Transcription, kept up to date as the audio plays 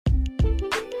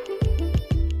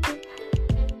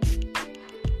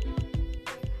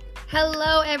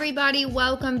Hello, everybody.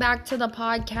 Welcome back to the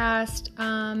podcast.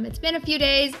 It's been a few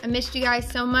days. I missed you guys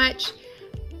so much.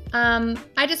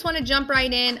 I just want to jump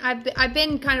right in. I've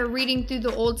been kind of reading through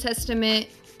the Old Testament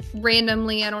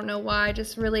randomly. I don't know why. I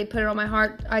just really put it on my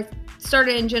heart. I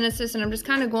started in Genesis, and I'm just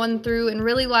kind of going through and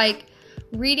really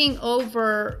reading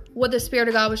over what the Spirit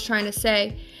of God was trying to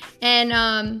say.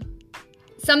 And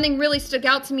something really stuck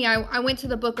out to me. I went to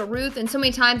the book of Ruth, and so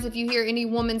many times if you hear any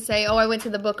woman say, I went to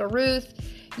the book of Ruth,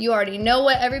 you already know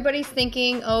what everybody's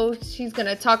thinking. Oh, she's going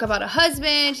to talk about a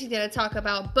husband. She's going to talk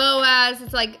about Boaz.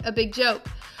 It's like a big joke.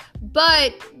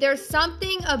 But there's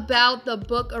something about the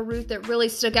book of Ruth that really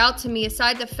stuck out to me,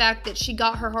 aside the fact that she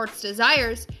got her heart's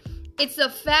desires. It's the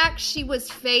fact she was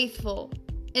faithful.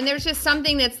 And there's just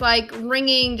something that's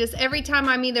ringing just every time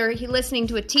I'm either listening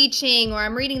to a teaching or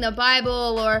I'm reading the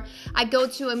Bible or I go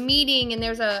to a meeting and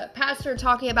there's a pastor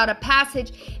talking about a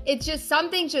passage. It's just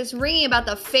something just ringing about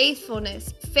the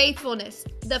faithfulness.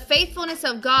 The faithfulness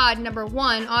of God, number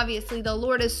one, obviously. The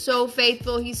Lord is so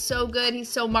faithful. He's so good. He's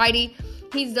so mighty.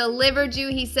 He's delivered you.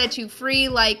 He set you free.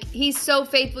 He's so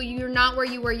faithful. You're not where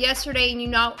you were yesterday and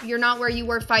you're not where you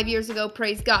were 5 years ago.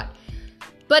 Praise God.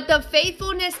 But the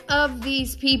faithfulness of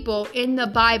these people in the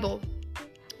Bible,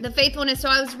 the faithfulness. So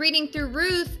I was reading through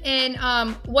Ruth, and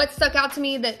what stuck out to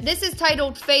me, that this is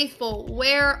titled Faithful,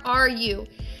 Where Are You?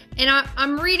 And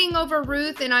I'm reading over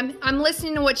Ruth, and I'm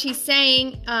listening to what she's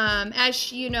saying.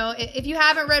 As you know, if you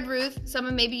haven't read Ruth,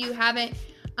 maybe you haven't.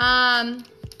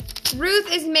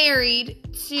 Ruth is married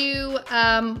to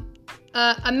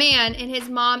a man, and his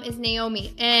mom is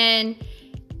Naomi. And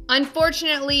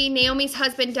unfortunately, Naomi's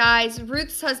husband dies,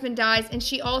 Ruth's husband dies, and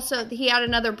he had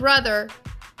another brother.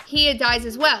 He dies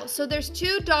as well. So there's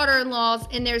two daughter-in-laws,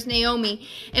 and there's Naomi.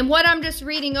 And what I'm just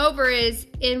reading over is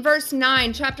in verse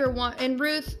 9, chapter 1, in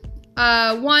Ruth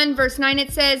 1, verse 9,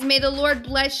 it says, "May the Lord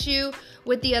bless you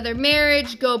with the other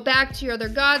marriage. Go back to your other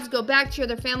gods. Go back to your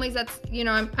other families." That's,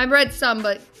 I've read some,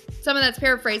 but some of that's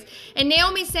paraphrased. And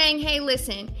Naomi's saying, hey,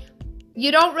 listen,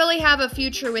 you don't really have a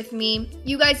future with me.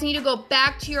 You guys need to go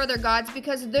back to your other gods,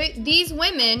 because these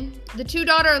women, the two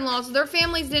daughter-in-laws, their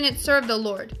families didn't serve the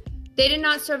Lord. They did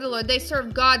not serve the Lord. They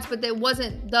served gods, but it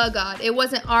wasn't the God. It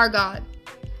wasn't our God,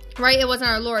 right? It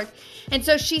wasn't our Lord. And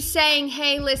so she's saying,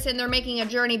 hey, listen, they're making a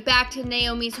journey back to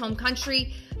Naomi's home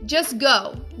country. Just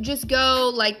go.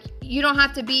 You don't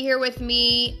have to be here with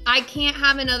me. I can't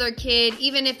have another kid.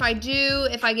 Even if I do,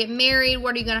 if I get married,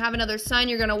 what are you going to have another son?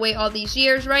 You're going to wait all these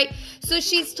years, right? So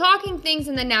she's talking things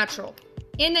in the natural.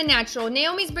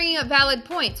 Naomi's bringing up valid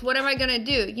points. What am I going to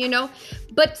do?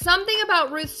 But something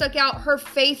about Ruth stuck out, her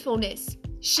faithfulness.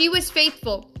 She was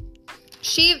faithful.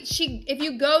 If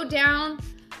you go down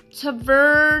to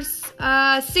verse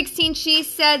 16, she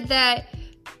said that,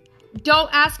 "Don't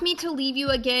ask me to leave you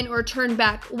again or turn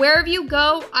back. Wherever you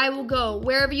go, I will go.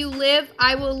 Wherever you live,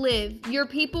 I will live. Your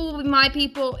people will be my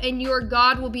people, and your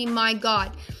God will be my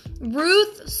God."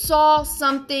 Ruth saw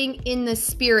something in the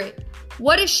spirit.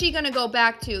 What is she going to go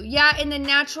back to? Yeah, in the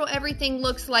natural, everything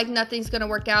looks like nothing's going to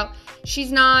work out.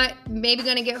 She's not maybe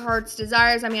going to get her heart's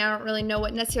desires. I don't really know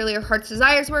what necessarily her heart's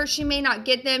desires were. She may not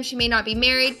get them. She may not be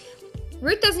married.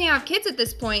 Ruth doesn't even have kids at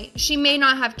this point. She may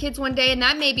not have kids one day, and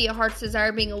that may be a heart's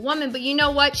desire being a woman. But you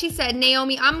know what? She said,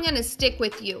 Naomi, I'm going to stick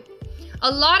with you.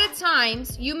 A lot of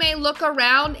times, you may look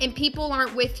around and people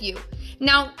aren't with you.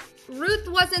 Now, Ruth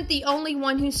wasn't the only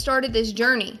one who started this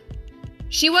journey.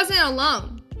 She wasn't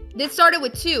alone. It started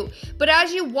with two. But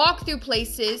as you walk through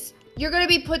places, you're going to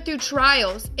be put through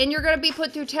trials, and you're going to be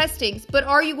put through testings. But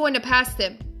are you going to pass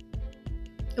them?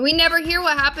 And we never hear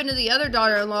what happened to the other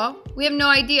daughter-in-law. We have no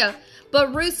idea.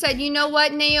 But Ruth said, you know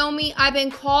what, Naomi, I've been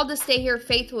called to stay here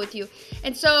faithful with you.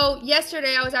 And so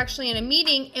yesterday I was actually in a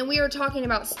meeting, and we were talking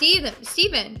about Stephen.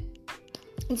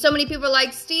 And so many people are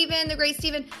like, Stephen, the great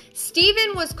Stephen.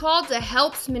 Stephen was called to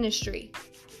helps ministry.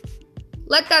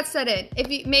 Let that set in. If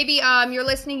you're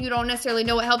listening, you don't necessarily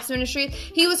know what helps ministry is.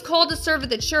 He was called to serve at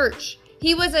the church.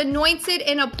 He was anointed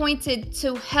and appointed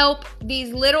to help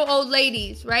these little old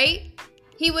ladies, right?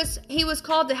 He was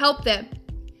called to help them.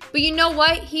 But you know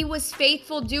what? He was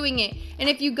faithful doing it. And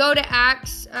if you go to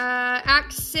Acts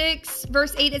 6,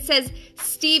 verse 8, it says,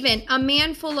 Stephen, a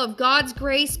man full of God's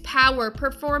grace, power,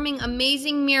 performing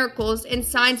amazing miracles and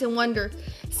signs and wonders.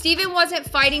 Stephen wasn't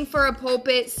fighting for a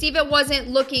pulpit. Stephen wasn't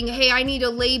looking, hey, I need to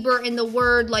labor in the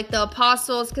word like the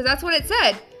apostles, because that's what it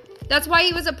said. That's why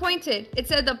he was appointed. It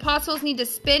said the apostles need to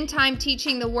spend time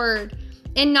teaching the word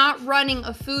and not running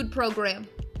a food program.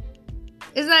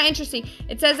 Isn't that interesting?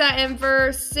 It says that in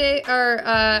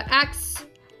Acts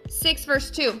 6, verse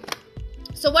 2.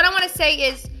 So what I want to say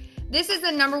is, this is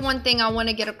the number one thing I want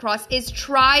to get across, is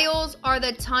trials are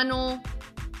the tunnel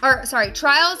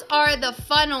trials are the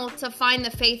funnel to find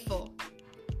the faithful.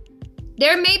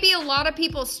 There may be a lot of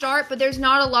people start, but there's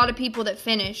not a lot of people that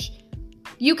finish.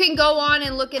 You can go on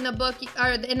and look in the book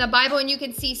or in the Bible, and you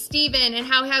can see Stephen and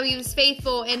how he was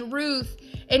faithful, and Ruth,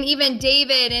 and even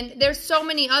David, and there's so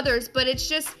many others, but it's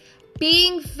just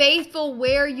being faithful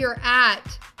where you're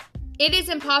at. It is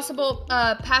impossible.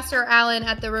 Pastor Allen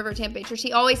at the River Tampa Church,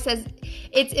 he always says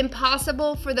it's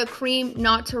impossible for the cream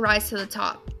not to rise to the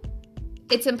top.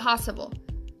 It's impossible.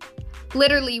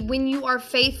 Literally, when you are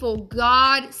faithful,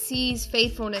 God sees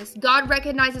faithfulness. God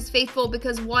recognizes faithful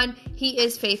because, one, he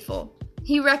is faithful.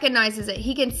 He recognizes it.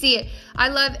 He can see it. I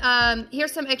love,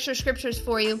 here's some extra scriptures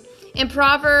for you. In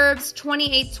Proverbs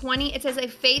 28:20, it says, a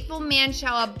faithful man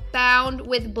shall abound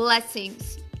with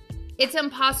blessings. It's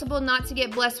impossible not to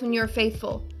get blessed when you're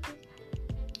faithful.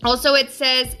 Also, it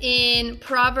says in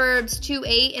Proverbs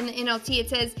 2:8 in the NLT, it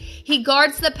says, he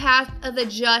guards the path of the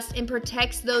just and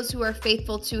protects those who are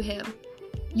faithful to him.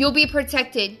 You'll be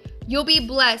protected. You'll be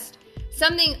blessed.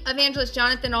 Something Evangelist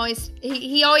Jonathan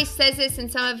he always says this in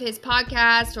some of his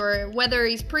podcasts or whether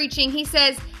he's preaching. He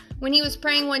says when he was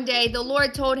praying one day, the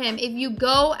Lord told him, if you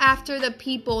go after the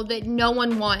people that no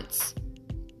one wants,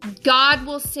 I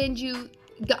will send you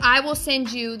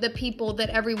the people that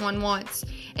everyone wants.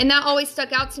 And that always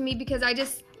stuck out to me because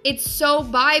it's so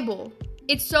Bible.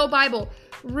 It's so Bible.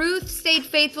 Ruth stayed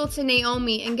faithful to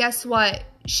Naomi, and guess what?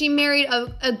 She married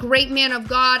a great man of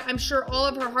God. I'm sure all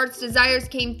of her heart's desires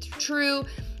came true.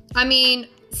 I mean,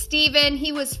 Stephen,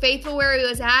 he was faithful where he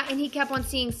was at, and he kept on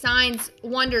seeing signs,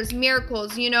 wonders,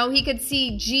 miracles. You know, he could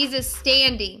see Jesus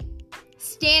standing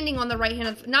on the right hand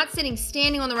of, not sitting,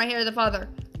 standing on the right hand of the Father,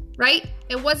 right?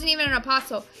 It wasn't even an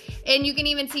apostle. And you can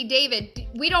even see David.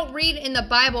 We don't read in the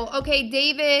Bible, okay,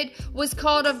 David was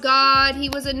called of God. He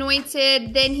was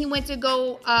anointed. Then he went to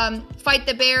go fight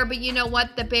the bear. But you know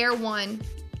what? The bear won.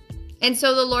 And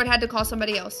so the Lord had to call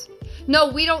somebody else.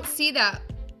 No, we don't see that.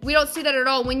 We don't see that at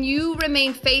all. When you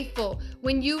remain faithful,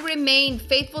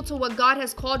 to what God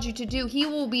has called you to do, he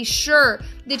will be sure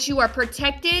that you are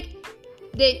protected,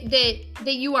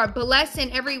 that you are blessed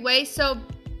in every way. So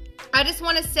I just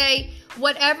want to say,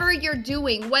 whatever you're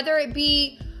doing, whether it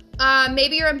be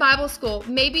maybe you're in Bible school,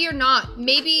 maybe you're not,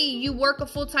 maybe you work a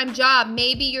full-time job,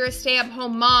 maybe you're a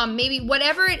stay-at-home mom, maybe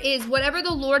whatever it is, whatever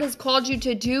the Lord has called you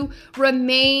to do,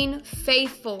 remain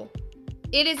faithful.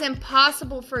 It is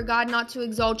impossible for God not to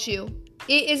exalt you.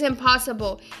 It is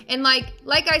impossible. And like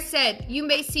I said, you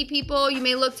may see people, you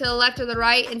may look to the left or the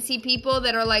right and see people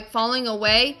that are like falling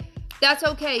away. That's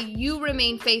okay. You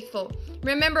remain faithful.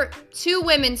 Remember, 2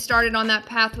 women started on that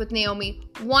path with Naomi.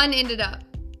 1 ended up.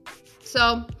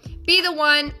 So be the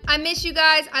one. I miss you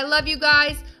guys. I love you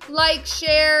guys. Like,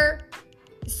 share,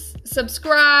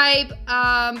 subscribe,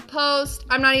 post.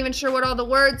 I'm not even sure what all the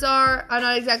words are. I'm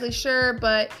not exactly sure,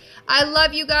 but I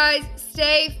love you guys.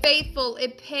 Stay faithful.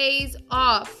 It pays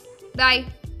off. Bye.